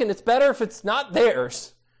a buck, and it's better if it's not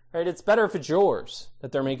theirs. Right? It's better if it's yours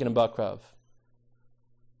that they're making a buck of.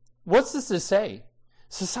 What's this to say?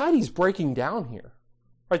 Society's breaking down here.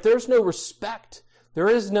 Right? There's no respect. There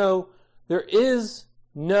is no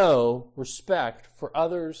respect for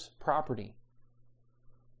others' property.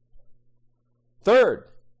 Third,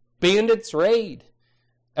 bandits raid.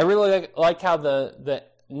 I really like how the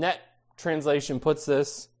net translation puts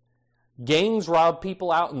this. Gangs rob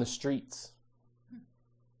people out in the streets.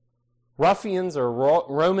 Ruffians are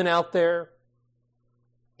roaming out there,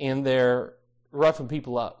 and they're roughing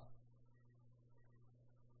people up.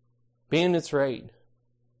 Bandits raid.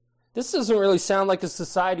 This doesn't really sound like a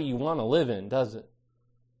society you want to live in, does it?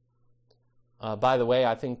 By the way,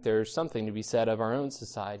 I think there's something to be said of our own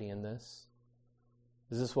society in this.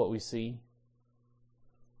 Is this what we see?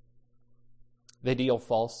 They deal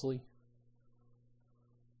falsely.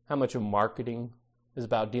 How much of marketing is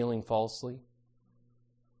about dealing falsely?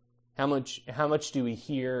 How much do we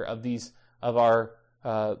hear of the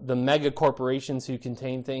mega corporations who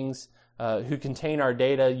contain things, who contain our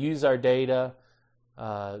data, use our data,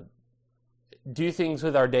 do things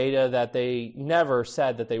with our data that they never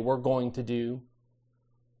said that they were going to do?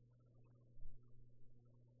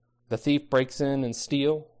 The thief breaks in and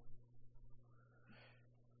steals.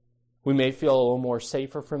 We may feel a little more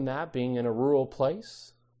safer from that, being in a rural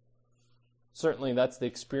place. Certainly that's the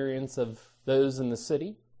experience of those in the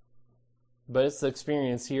city. But it's the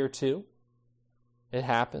experience here too. It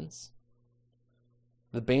happens.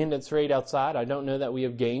 The bandits raid outside. I don't know that we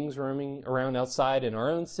have gangs roaming around outside in our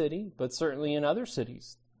own city, but certainly in other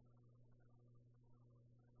cities.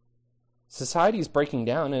 Society is breaking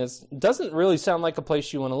down, and it doesn't really sound like a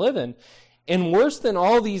place you want to live in. And worse than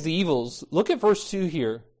all these evils, look at verse 2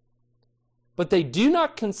 here. But they do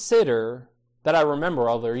not consider that I remember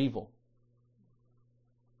all their evil.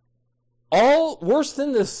 All worse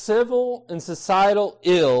than the civil and societal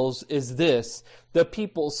ills is this: the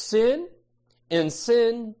people sin and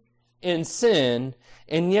sin and sin,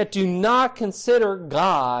 and yet do not consider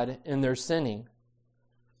God in their sinning.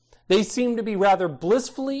 They seem to be rather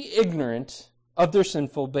blissfully ignorant of their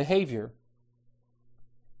sinful behavior.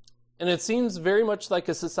 And it seems very much like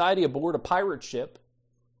a society aboard a pirate ship.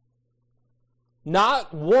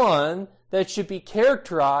 Not one that should be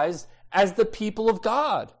characterized as the people of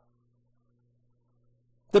God.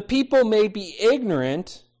 The people may be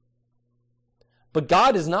ignorant, but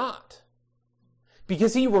God is not,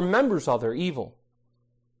 because He remembers all their evil.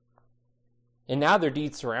 And now their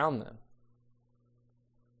deeds surround them.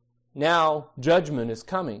 Now judgment is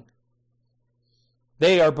coming.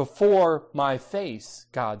 They are before my face,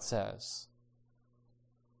 God says.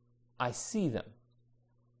 I see them.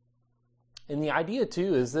 And the idea,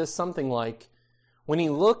 too, is this something like, when He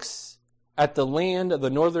looks at the land of the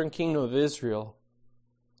northern kingdom of Israel,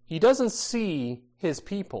 He doesn't see His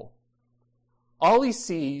people. All He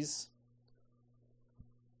sees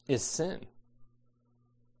is sin.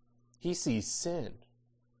 He sees sin.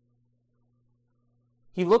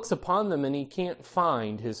 He looks upon them and He can't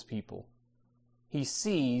find His people. He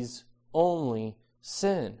sees only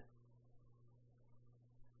sin.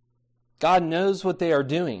 God knows what they are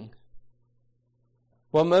doing.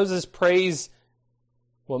 What Moses prays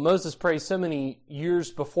so many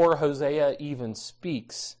years before Hosea even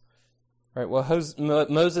speaks. Right? What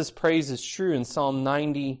Moses prays is true in Psalm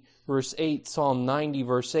 90, verse 8. Psalm 90,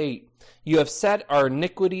 verse 8. You have set our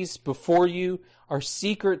iniquities before you, our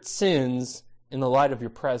secret sins in the light of your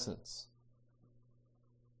presence.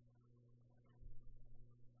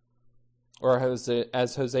 Or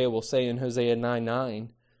as Hosea will say in Hosea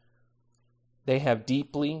 9:9, they have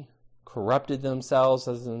deeply corrupted themselves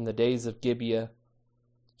as in the days of Gibeah.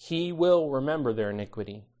 He will remember their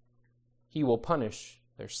iniquity. He will punish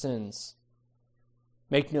their sins.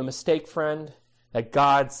 Make no mistake, friend, that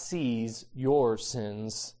God sees your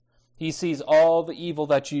sins. He sees all the evil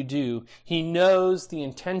that you do. He knows the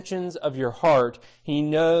intentions of your heart. He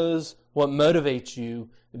knows what motivates you.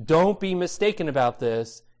 Don't be mistaken about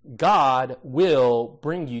this. God will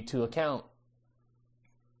bring you to account.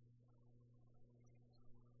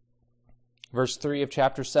 Verse 3 of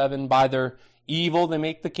chapter 7, by their evil they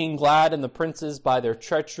make the king glad, and the princes by their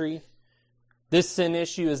treachery. This sin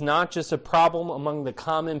issue is not just a problem among the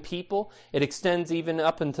common people. It extends even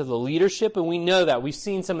up into the leadership, and we know that. We've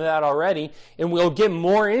seen some of that already, and we'll get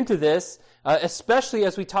more into this, especially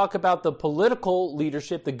as we talk about the political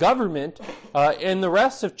leadership, the government, in the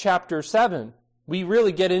rest of chapter 7. We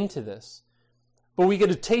really get into this. But we get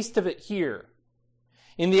a taste of it here.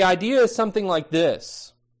 And the idea is something like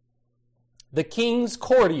this. The king's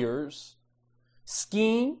courtiers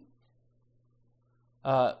scheme,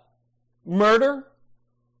 murder,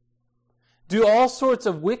 do all sorts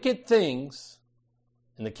of wicked things,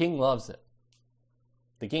 and the king loves it.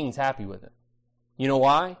 The king's happy with it. You know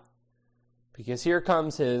why? Because here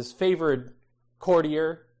comes his favored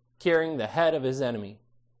courtier carrying the head of his enemy.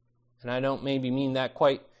 And I don't maybe mean that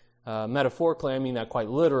quite metaphorically, I mean that quite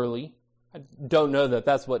literally. I don't know that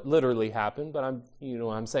that's what literally happened, but you know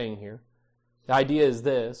what I'm saying here. The idea is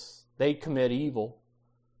this: they commit evil.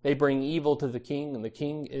 They bring evil to the king, and the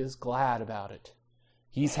king is glad about it.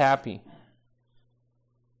 He's happy.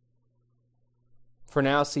 For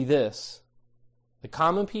now, see this. The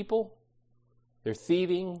common people, they're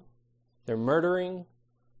thieving, they're murdering,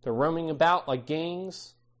 they're roaming about like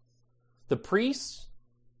gangs. The priests,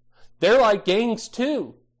 they're like gangs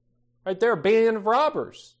too. Right? They're a band of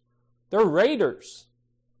robbers. They're raiders,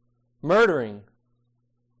 murdering.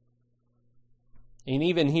 And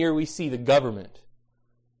even here we see the government.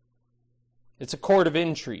 It's a court of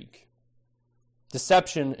intrigue.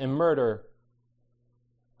 Deception and murder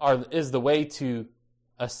is the way to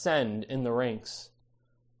ascend in the ranks,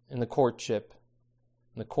 in the courtship,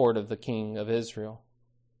 in the court of the king of Israel.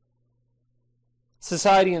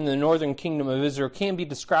 Society in the northern kingdom of Israel can be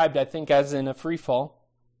described, I think, as in a free fall.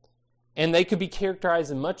 And they could be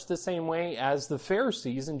characterized in much the same way as the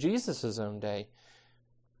Pharisees in Jesus' own day.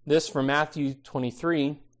 This from Matthew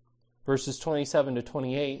 23, verses 27 to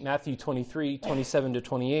 28. Matthew 23, 27 to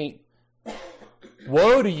 28.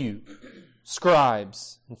 Woe to you,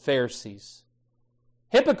 scribes and Pharisees,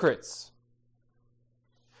 hypocrites!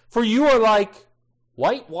 For you are like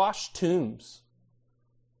whitewashed tombs,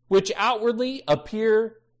 which outwardly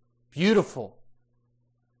appear beautiful.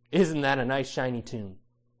 Isn't that a nice shiny tomb?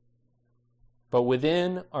 But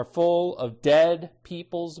within are full of dead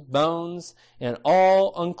people's bones and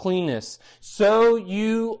all uncleanness. So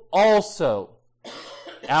you also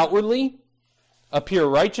outwardly appear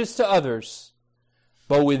righteous to others,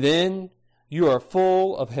 but within you are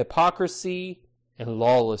full of hypocrisy and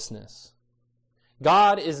lawlessness.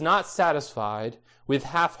 God is not satisfied with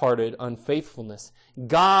half-hearted unfaithfulness.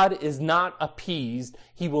 God is not appeased.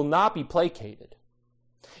 He will not be placated.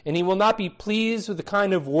 And he will not be pleased with the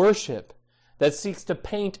kind of worship that seeks to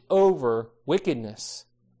paint over wickedness.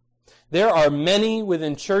 There are many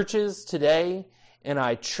within churches today, and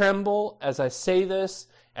I tremble as I say this,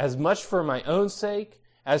 as much for my own sake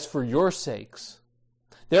as for your sakes.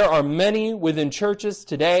 There are many within churches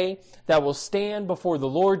today that will stand before the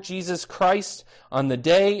Lord Jesus Christ on the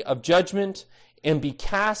day of judgment and be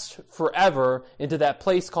cast forever into that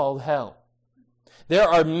place called hell. There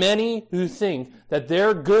are many who think that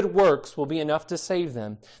their good works will be enough to save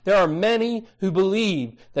them. There are many who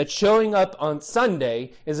believe that showing up on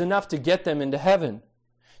Sunday is enough to get them into heaven.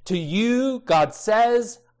 To you, God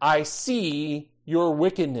says, I see your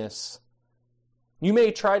wickedness. You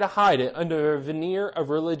may try to hide it under a veneer of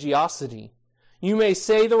religiosity. You may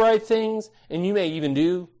say the right things, and you may even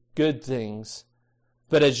do good things.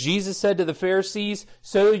 But as Jesus said to the Pharisees,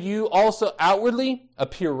 so you also outwardly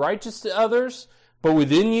appear righteous to others, but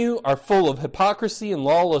within you are full of hypocrisy and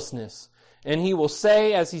lawlessness. And he will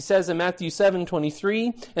say, as he says in Matthew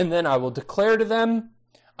 7:23, and then I will declare to them,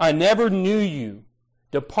 I never knew you.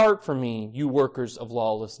 Depart from me, you workers of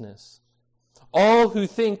lawlessness. All who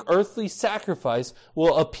think earthly sacrifice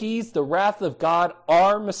will appease the wrath of God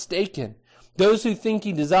are mistaken. Those who think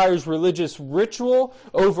he desires religious ritual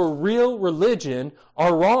over real religion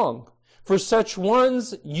are wrong. For such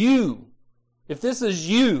ones, you, if this is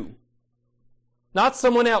you, not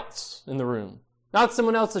someone else in the room, not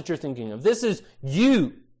someone else that you're thinking of, this is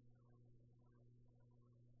you.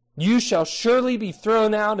 You shall surely be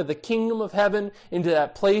thrown out of the kingdom of heaven into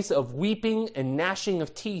that place of weeping and gnashing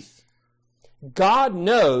of teeth. God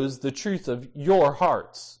knows the truth of your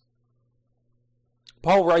hearts.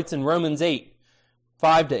 Paul writes in Romans 8,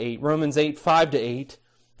 5-8, Romans 8, 5-8,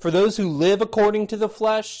 for those who live according to the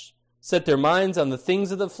flesh set their minds on the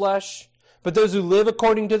things of the flesh, but those who live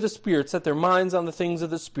according to the Spirit set their minds on the things of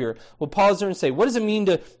the Spirit. We'll pause there and say, what does it mean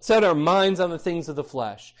to set our minds on the things of the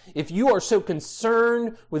flesh? If you are so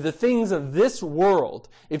concerned with the things of this world,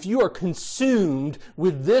 if you are consumed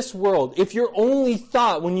with this world, if your only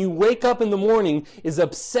thought when you wake up in the morning is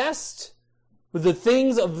obsessed with the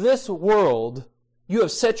things of this world, you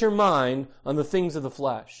have set your mind on the things of the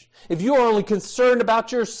flesh. If you are only concerned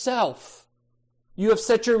about yourself, you have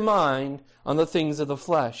set your mind on the things of the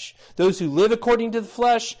flesh. Those who live according to the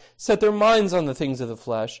flesh set their minds on the things of the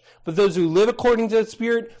flesh. But those who live according to the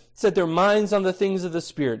Spirit set their minds on the things of the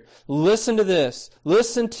Spirit. Listen to this.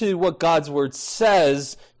 Listen to what God's word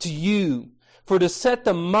says to you. For to set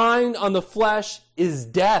the mind on the flesh is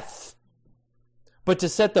death. But to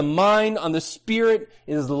set the mind on the Spirit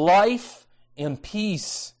is life and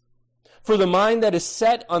peace. For the mind that is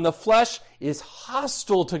set on the flesh is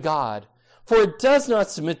hostile to God. For it does not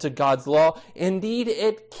submit to God's law. Indeed,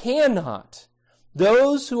 it cannot.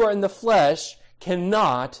 Those who are in the flesh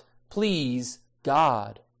cannot please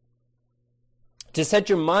God. To set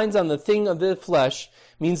your minds on the thing of the flesh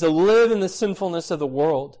means to live in the sinfulness of the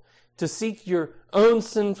world, to seek your own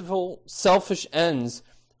sinful, selfish ends.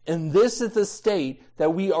 And this is the state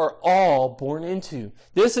that we are all born into.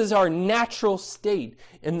 This is our natural state.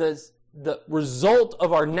 And the result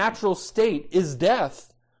of our natural state is death.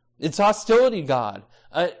 It's hostility to God,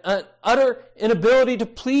 an utter inability to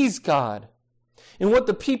please God. And what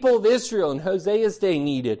the people of Israel in Hosea's day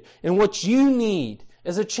needed, and what you need,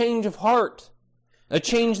 is a change of heart. A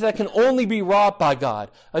change that can only be wrought by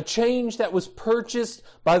God. A change that was purchased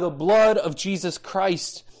by the blood of Jesus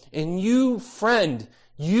Christ. And you, friend,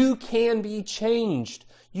 you can be changed.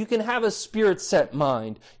 You can have a Spirit-set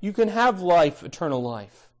mind. You can have life, eternal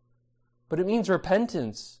life. But it means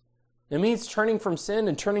repentance. It means turning from sin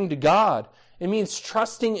and turning to God. It means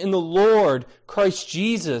trusting in the Lord, Christ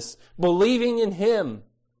Jesus, believing in Him,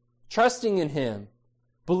 trusting in Him,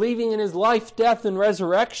 believing in His life, death, and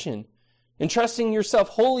resurrection, and trusting yourself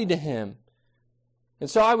wholly to Him. And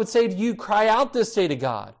so I would say to you, cry out this day to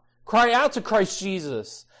God. Cry out to Christ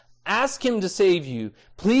Jesus. Ask Him to save you.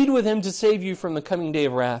 Plead with Him to save you from the coming day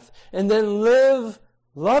of wrath. And then live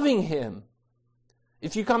loving Him.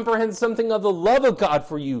 If you comprehend something of the love of God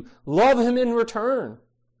for you, love Him in return.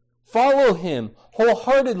 Follow Him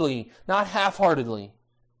wholeheartedly, not half-heartedly.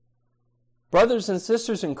 Brothers and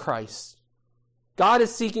sisters in Christ, God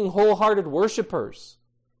is seeking wholehearted worshipers.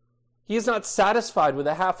 He is not satisfied with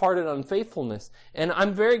a half-hearted unfaithfulness. And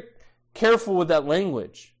I'm very careful with that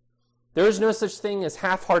language. There is no such thing as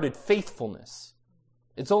half-hearted faithfulness.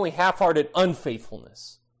 It's only half-hearted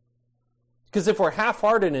unfaithfulness. Because if we're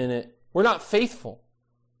half-hearted in it, we're not faithful.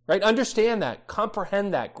 Right? Understand that.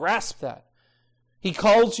 Comprehend that. Grasp that. He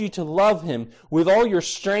calls you to love Him with all your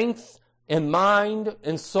strength and mind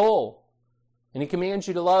and soul. And he commands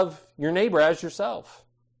you to love your neighbor as yourself.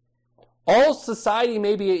 All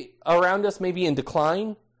society around us may be in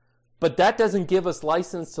decline, but that doesn't give us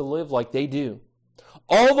license to live like they do.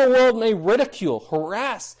 All the world may ridicule,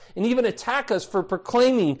 harass, and even attack us for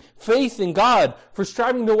proclaiming faith in God, for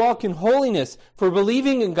striving to walk in holiness, for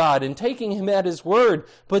believing in God and taking Him at His word.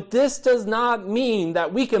 But this does not mean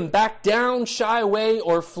that we can back down, shy away,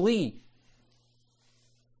 or flee.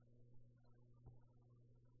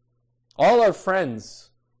 All our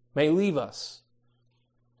friends may leave us.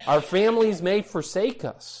 Our families may forsake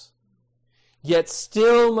us. Yet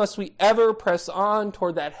still must we ever press on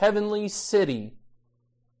toward that heavenly city.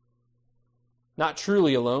 Not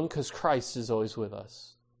truly alone, because Christ is always with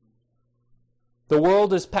us. The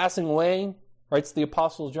world is passing away, writes the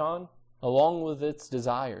Apostle John, along with its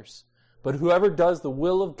desires. But whoever does the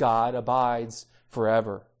will of God abides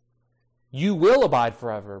forever. You will abide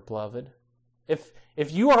forever, beloved.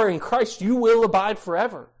 If you are in Christ, you will abide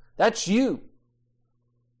forever. That's you.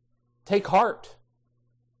 Take heart.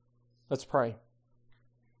 Let's pray.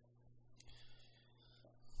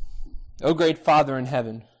 O great Father in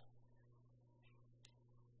heaven,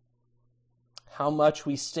 how much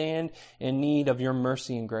we stand in need of your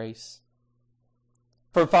mercy and grace.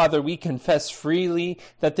 For Father, we confess freely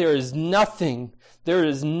that there is nothing,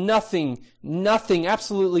 absolutely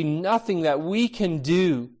nothing that we can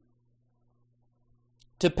do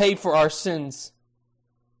to pay for our sins.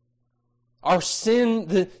 Our sin,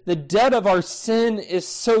 the debt of our sin is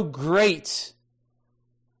so great.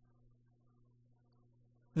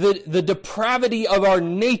 The depravity of our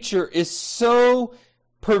nature is so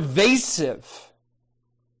pervasive,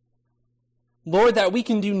 Lord, that we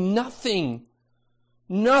can do nothing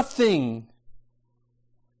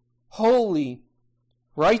holy,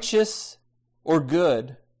 righteous, or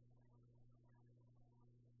good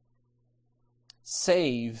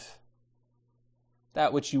save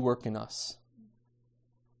that which you work in us.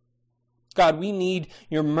 God, we need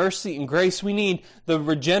your mercy and grace. We need the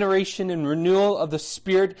regeneration and renewal of the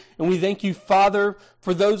Spirit. And we thank you, Father,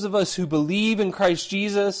 for those of us who believe in Christ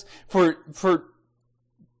Jesus, for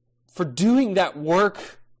doing that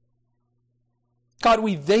work. God,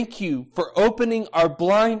 we thank you for opening our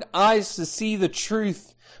blind eyes to see the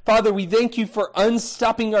truth. Father, we thank you for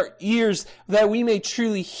unstopping our ears that we may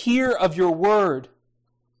truly hear of your word.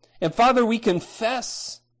 And Father, we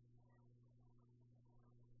confess,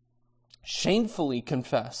 shamefully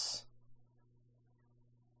confess,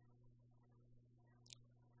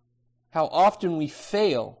 how often we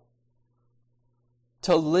fail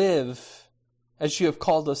to live as you have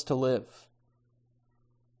called us to live.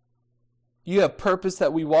 You have purpose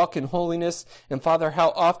that we walk in holiness, and Father,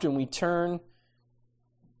 how often we turn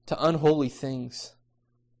to unholy things.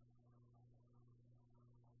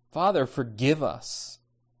 Father, forgive us.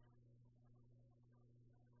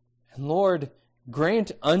 And Lord,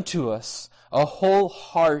 grant unto us a whole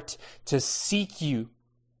heart to seek you,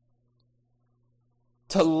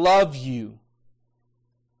 to love you,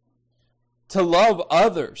 to love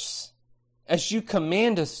others as you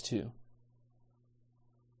command us to.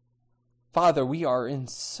 Father, we are in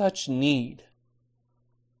such need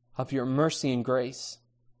of your mercy and grace.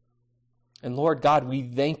 And Lord God, we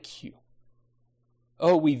thank you.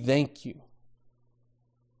 Oh, we thank you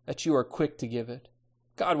that you are quick to give it.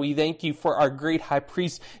 God, we thank you for our great high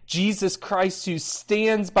priest, Jesus Christ, who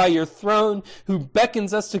stands by your throne, who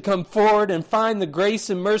beckons us to come forward and find the grace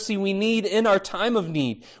and mercy we need in our time of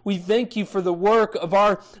need. We thank you for the work of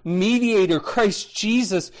our mediator, Christ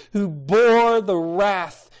Jesus, who bore the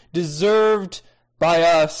wrath deserved by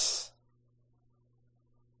us.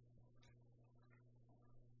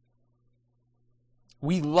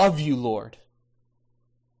 We love you, Lord.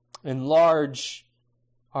 Enlarge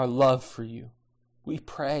our love for you. We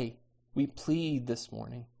pray, we plead this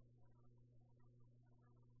morning.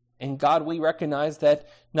 And God, we recognize that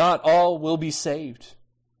not all will be saved,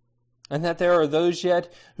 and that there are those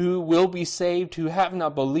yet who will be saved who have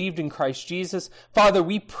not believed in Christ Jesus. Father,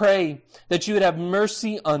 we pray that you would have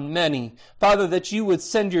mercy on many. Father, that you would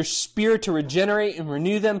send your Spirit to regenerate and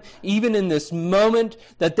renew them even in this moment,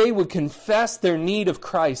 that they would confess their need of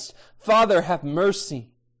Christ. Father, have mercy.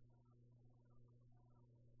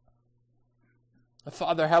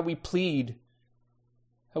 Father, how we plead,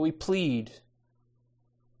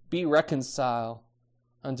 be reconciled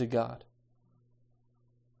unto God.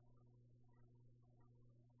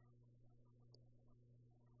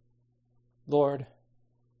 Lord,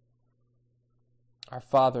 our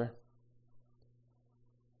Father,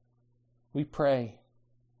 we pray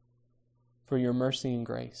for your mercy and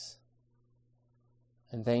grace.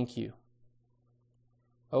 And thank you.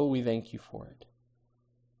 Oh, we thank you for it.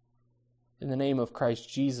 In the name of Christ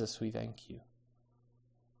Jesus, we thank you.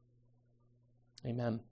 Amen.